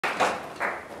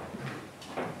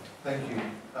Thank you.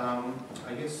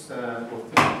 I guess, well,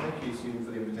 thank you, Stephen,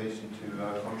 for the invitation to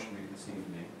contribute this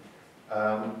evening.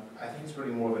 I think it's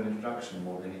really more of an introduction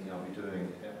more than anything I'll be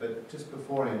doing. But just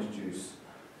before I introduce,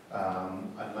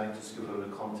 I'd like to just give a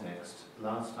little context.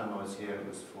 Last time I was here, it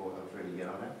was for a very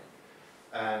Rorshach,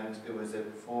 and it was a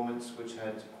performance which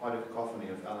had quite a cacophony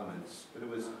of elements, but it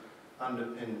was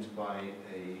underpinned by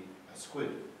a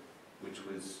squid, which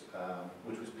was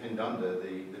pinned under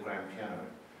the grand piano.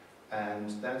 And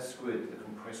that squid, the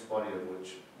compressed body of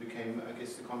which became, I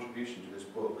guess, the contribution to this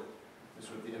book, the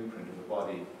sort of the imprint of the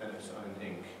body and its own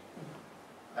ink.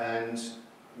 And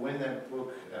when that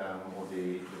book, or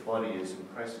the body is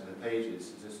impressed in the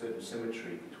pages, there's a certain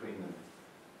symmetry between them.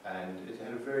 And it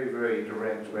had a very, very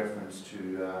direct reference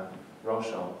to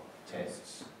Rorschach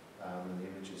tests, and the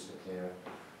images that they're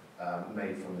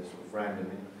made from this sort of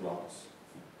random ink blots.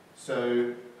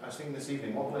 So I was thinking this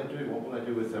evening, what will I do? What will I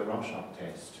do with the Rorschach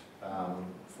test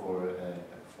for a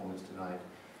performance tonight?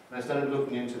 And I started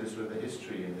looking into the sort of the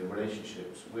history and the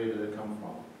relationships. Where did it come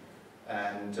from?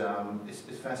 And it's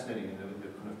fascinating, the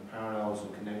kind of parallels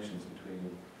and connections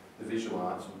between the visual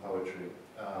arts and poetry.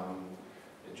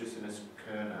 Justinus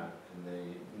Kerner in the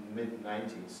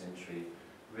mid-19th century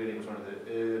really was one of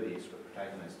the early sort of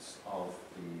protagonists of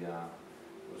the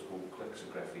what was called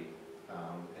lexicography,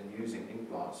 and using ink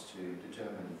blots to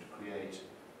determine and to create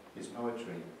his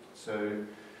poetry. So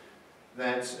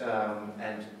that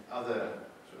and other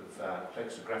sort of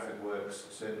lexicographic works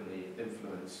certainly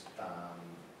influenced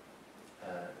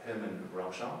Hermann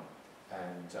Rorschach,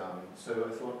 and so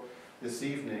I thought this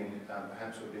evening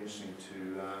perhaps it would be interesting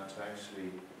to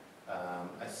actually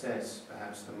assess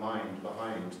perhaps the mind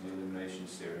behind the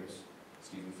Illuminations series,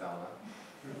 Stephen Fowler,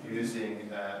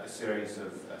 using a series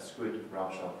of squid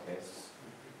Rorschach tests.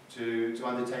 To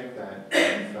undertake that,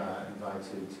 I've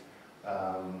invited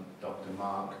Dr.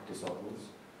 Marc Desautel,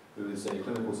 who is a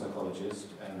clinical psychologist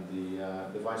and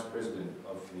the vice president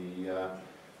of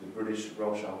the British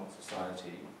Rorschach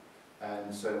Society.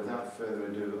 And so without further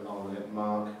ado, I'll let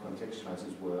Marc contextualize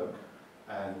his work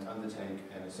and undertake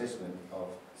an assessment of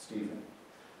Stephen.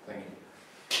 Thank you.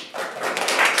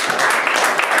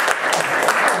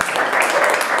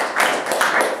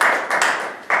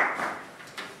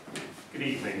 Good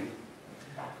evening.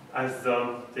 As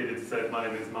David said, my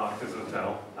name is Marc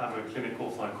Desautel. I'm a clinical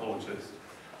psychologist.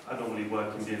 I normally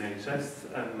work in the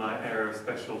NHS, and my area of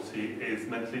specialty is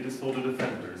mentally disordered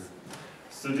offenders.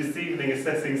 So this evening,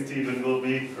 assessing Stephen will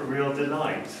be a real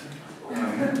delight.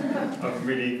 I'm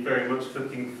really very much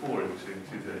looking forward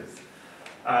to this.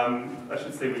 I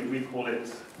should say we call it,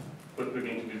 what we're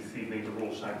going to do this evening, the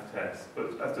Rorschach test.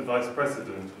 But as the vice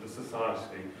president of the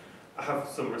society, I have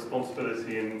some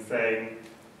responsibility in saying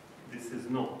this is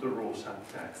not the Rorschach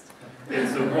test.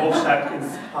 It's a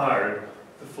Rorschach-inspired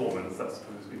performance, I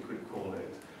suppose we could call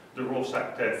it. The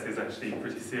Rorschach test is actually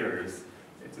pretty serious.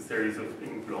 It's a series of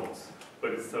ink blots,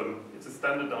 but it's a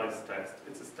standardized test,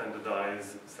 it's a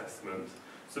standardized assessment.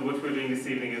 So what we're doing this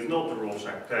evening is not the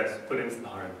Rorschach test, but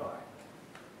inspired by.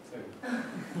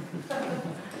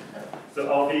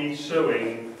 So I'll be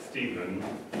showing Stephen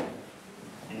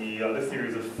the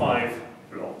series of 5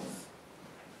 blots.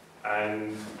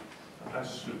 And I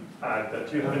should add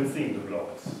that you haven't seen the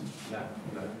blots. No.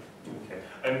 No. Okay.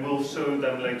 And we'll show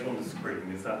them later on the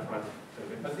screen, is that right?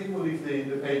 I think we'll leave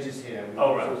the pages here.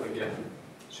 Oh, right. Okay.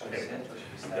 Shall I sit or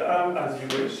should we stand? As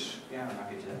you wish. Yeah, I'm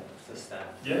happy to stand.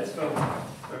 Yes, well,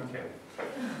 okay.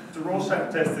 The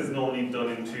Rorschach test is normally done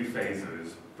in 2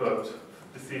 phases, but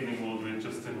this evening we'll do it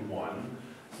just in one.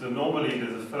 So normally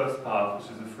there's a first part,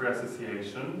 which is a free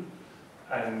association,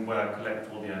 and where I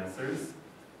collect all the answers.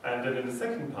 And then in the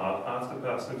second part, I ask the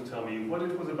person to tell me what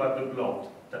it was about the blot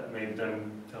that made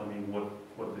them tell me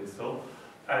what they saw,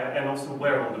 and also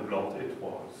where on the blot it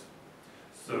was.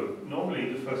 So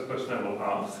normally the first question I will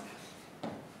ask,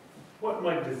 what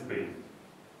might this be?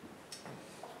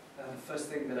 The first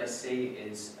thing that I see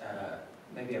is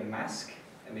maybe a mask.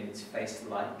 I mean, it's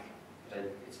face-like,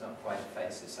 but it's not quite a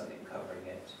face, it's something covering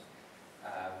it.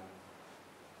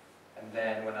 And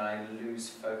then when I lose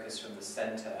focus from the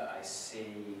center, I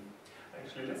see...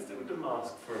 Actually, let's do the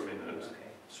mask for a minute.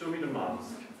 Okay. Show me the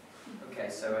mask. Okay,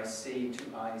 so I see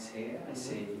 2 eyes here, I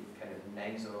see kind of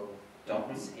nasal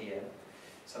dots here,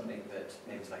 something that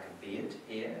maybe is like a beard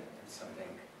here, and something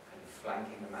kind of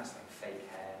flanking the mask, like fake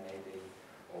hair maybe,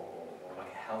 or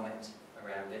like a helmet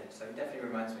around it. So it definitely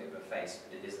reminds me of a face,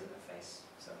 but it isn't a face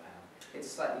somehow. It's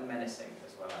slightly menacing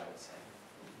as well, I would say.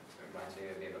 So it reminds me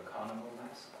maybe of a carnival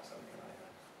mask or something like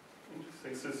that.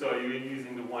 Interesting. So are you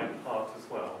using the white part as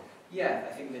well? Yeah,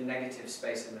 I think the negative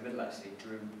space in the middle actually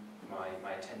drew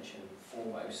my attention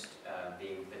foremost,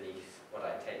 being beneath what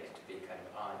I take to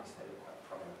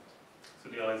So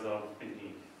the eyes are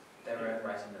beneath. They're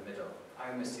right in the middle.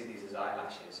 I almost see these as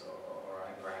eyelashes or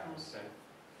eyebrows. Okay.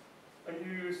 Are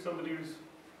you somebody who's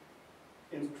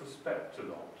introspect a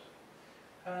lot?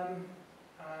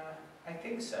 I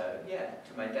think so, yeah,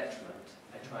 to my detriment.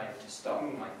 I try to stop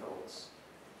my thoughts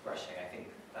rushing. I think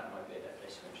that might be a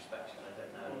definition of introspection, I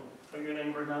don't know. Are you an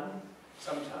angry man?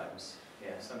 Sometimes,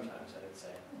 yeah, sometimes I would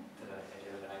say that I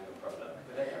do have an anger problem.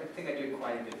 But I think I do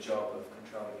quite a good job of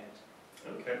controlling it.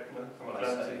 Okay, well, I'm Well, I glad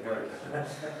to certainly hear work. it.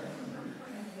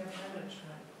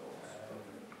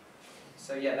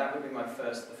 So yeah, that would be the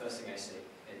first thing I see,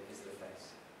 is the face.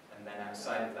 And then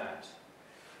outside of that...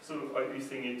 So are you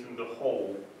seeing it in the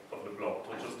whole of the blot,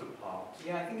 or just a part?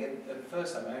 Yeah, I think at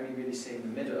first I'm only really seeing the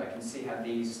middle. I can see how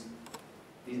these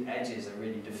edges are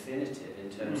really definitive in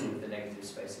terms of the negative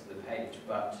space of the page,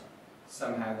 but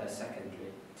somehow they're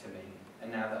secondary to me.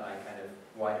 And now that I kind of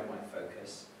widen my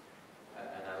focus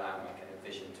and allow my kind of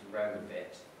vision to roam a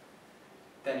bit,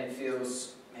 then it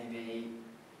feels maybe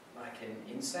like an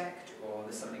insect, or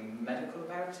there's something medical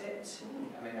about it.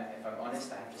 I mean, if I'm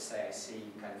honest, I have to say I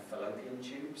see kind of fallopian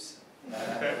tubes.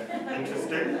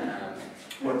 Interesting.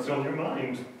 What's on your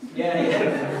mind?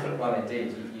 Yeah. Well,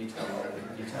 indeed, you tell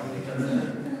me.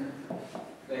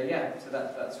 But yeah, so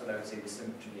that's what I would say the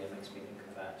symmetry makes me think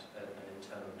of that, an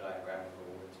internal diagram of a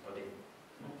woman's body.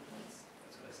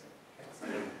 That's what I see.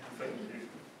 Excellent. Thank you.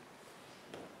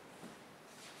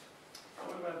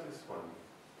 What about this one?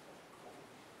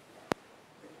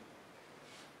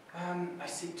 I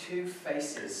see two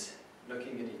faces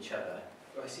looking at each other.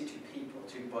 Well, I see two people,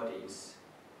 two bodies,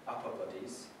 upper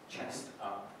bodies, chest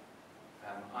up,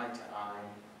 eye to eye.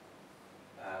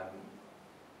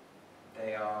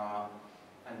 They are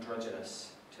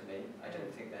androgynous to me. I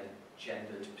don't think they're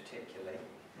gendered particularly.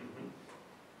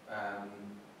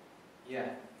 Yeah,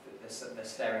 they're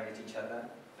staring at each other,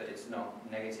 but it's not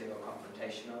negative or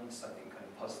confrontational. There's something kind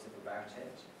of positive about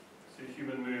it. So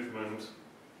human movement,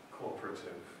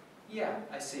 cooperative. Yeah,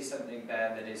 I see something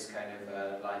there that is kind of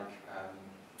like,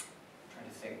 trying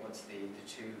to think, what's the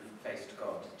two-faced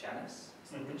god? Janus?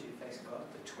 Is that the two-faced god?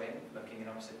 The twin, looking in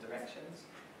opposite directions,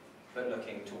 but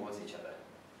looking towards each other.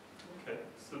 Okay,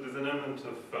 so there's an element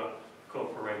of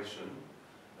cooperation,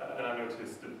 and I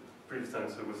noticed the previous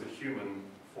answer was a human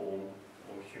form,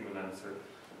 or human answer,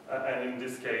 and in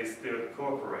this case they're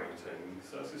cooperating.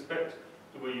 So I suspect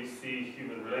the way you see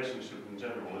human relationship in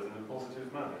general is in a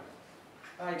positive manner.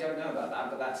 I don't know about that,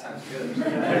 but that sounds good.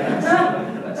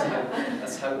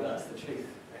 Let's hope that's the truth.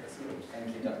 Excellent.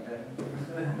 Thank you, Doctor.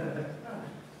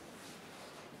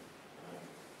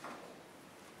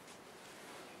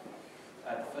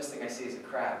 The first thing I see is a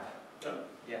crab. Oh,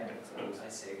 yeah, excellent. I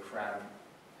see a crab,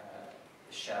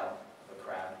 the shell of a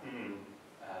crab.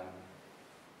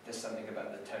 There's something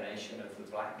about the tonation of the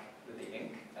black with the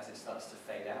ink as it starts to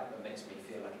fade out that makes me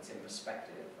feel like it's in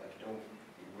perspective, like it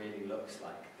really looks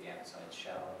like the outside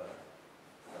shell of a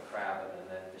crab, and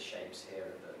then the shapes here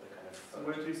of the kind of foot. So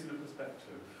where do you see the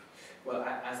perspective? Well,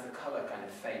 as the colour kind of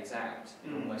fades out,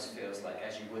 it almost feels like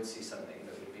as you would see something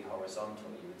that would be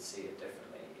horizontal, you would see it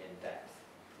differently in depth.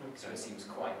 Okay. So it seems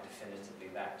quite definitively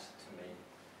that to me.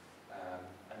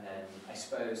 And then I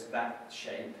suppose that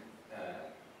shape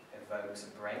evokes a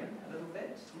brain a little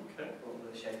bit. Okay. Or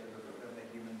the shape of a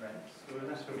human brain. So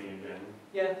anatomy again.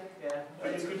 Yeah, yeah.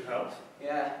 Are you good health?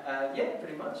 Yeah, yeah,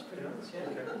 pretty much,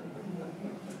 yeah. Okay.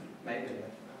 Maybe.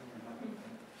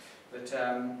 But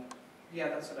yeah,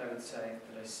 that's what I would say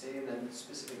that I see. And then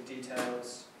specific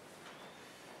details.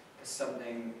 There's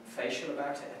something facial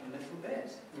about it a little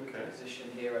bit. Okay. The position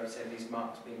here, I would say these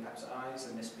marks being perhaps eyes,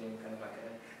 and this being kind of like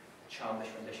a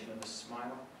childish rendition of a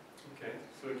smile. Okay,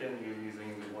 so again you're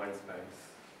using the white space.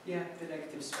 Yeah, the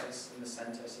negative space in the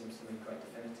centre seems to be quite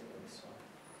definitive in this one.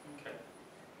 Okay,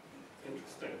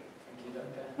 interesting. Thank you,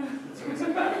 Doctor. It's always a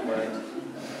bad word.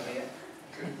 Here.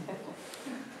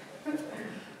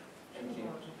 Thank you.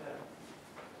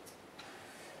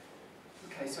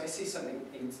 Okay, so I see something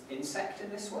insect in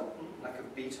this one, like a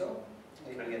beetle,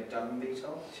 maybe a dung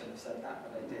beetle. I should have said that,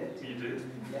 but I did. You did?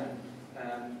 Yeah.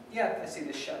 Yeah, I see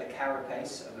the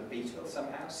carapace of a beetle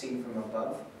somehow, seen from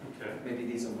above. Okay. Maybe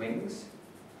these are wings,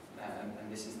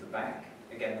 and this is the back.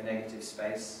 Again, the negative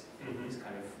space is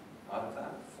kind of part of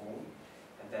that form.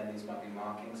 And then these might be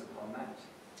markings upon that.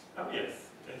 Oh, yes,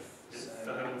 yes.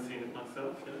 So, I haven't seen it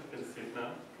myself, yeah, I can see it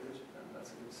now. Good,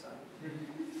 that's a good sign.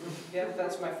 Yeah,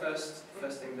 that's my first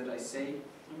thing that I see.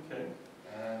 Okay.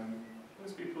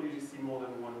 Most people usually see more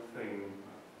than one thing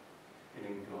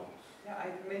in blot.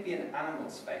 Yeah, maybe an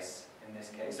animal's face in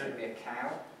this case. Okay. Maybe a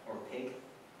cow or a pig.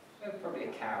 No, probably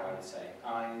a cow, I would say.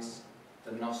 Eyes,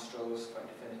 the nostrils, quite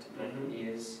definitively,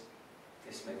 ears.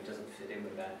 this maybe doesn't fit in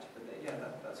with that. But yeah,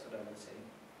 that's what I would see.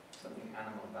 Something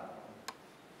animal about that one.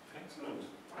 Excellent.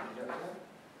 Okay.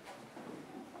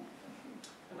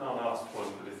 And our last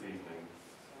one for this evening.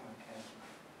 Okay.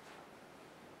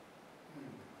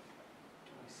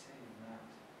 Do I say that?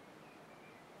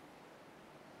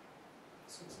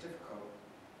 This one's difficult.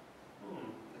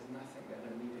 There's nothing that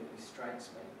immediately strikes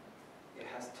me. It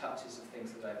has touches of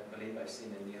things that I believe I've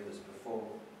seen in the others before.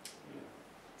 Yeah.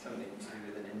 Something to do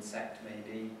with an insect,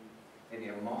 maybe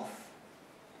a moth.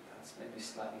 That's maybe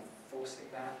slightly forcing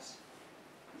that.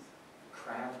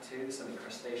 Crab too, something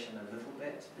crustacean a little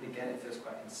bit, but again it feels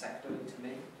quite insectoid to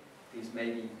me. These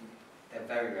maybe, they're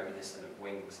very reminiscent of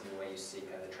wings in the way you see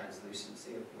kind of the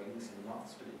translucency of wings in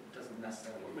moths, but it doesn't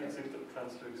necessarily What makes it look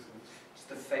translucent?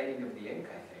 just the fading of the ink,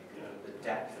 I think, Yeah. the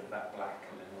depth of that black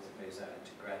and then as it moves out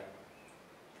into grey.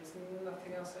 There's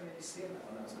nothing else I really see in that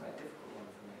one. That was quite a difficult one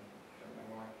for me. I don't know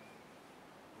why.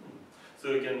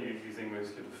 So again, you're using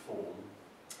mostly the form.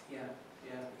 Yeah,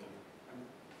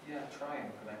 yeah,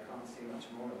 trying, but I can't see much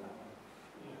more in that one.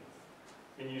 Yes.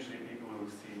 And usually people who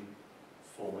see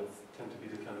formats tend to be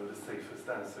the kind of the safest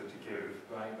answer to give,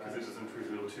 Right, because it doesn't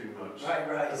reveal too much Right.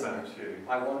 about you.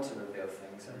 I want to reveal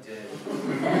things, I did.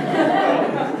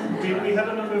 We had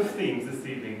a number of themes this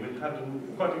evening. We had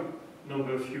quite a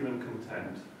number of human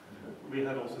content. We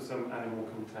had also some animal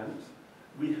content.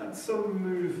 We had some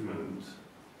movement.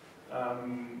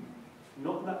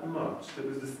 Not that much. There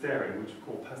was the staring, which we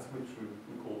call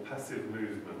passive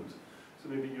movement. So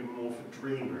maybe you're more of a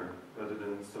dreamer rather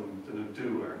than a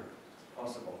doer.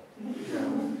 Possible. Yeah.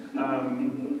 And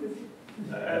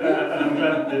I'm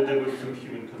glad that there was some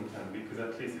human content, because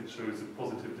at least it shows a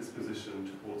positive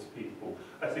disposition towards people.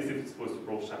 At least if it's supposed to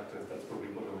Rorschach test, that's probably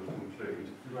what I would conclude.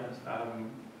 Right.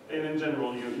 And in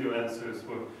general, your answers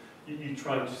were, you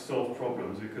tried to solve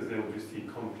problems because they're obviously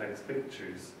complex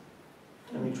pictures.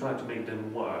 And you try to make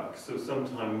them work. So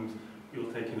sometimes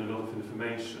you'll take in a lot of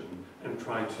information and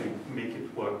try to make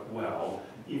it work well,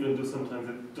 even though sometimes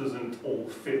it doesn't all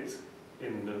fit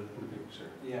in the picture.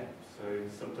 Yeah. So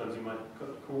sometimes you might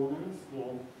cut corners,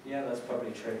 or... Yeah, that's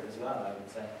probably true as well, I would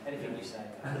say. Anything you say.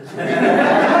 Yeah,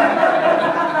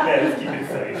 let's keep it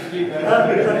safe. I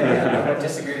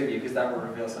disagree with you, because that will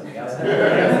reveal something else.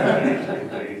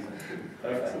 Please.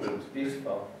 Excellent.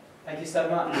 Beautiful. Thank you so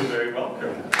much. You're very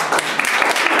welcome.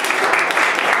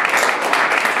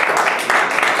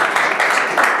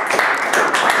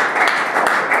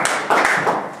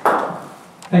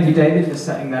 Thank you, David, for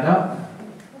setting that up.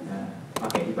 I'll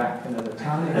get you back another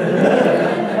time.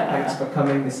 Thanks for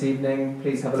coming this evening.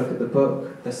 Please have a look at the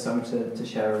book. There's some to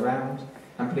share around.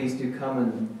 And please do come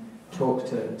and talk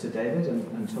to David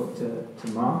and talk to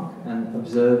Marc and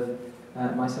observe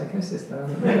my psychosis.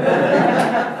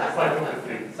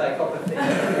 Psychopathy. Psychopathy.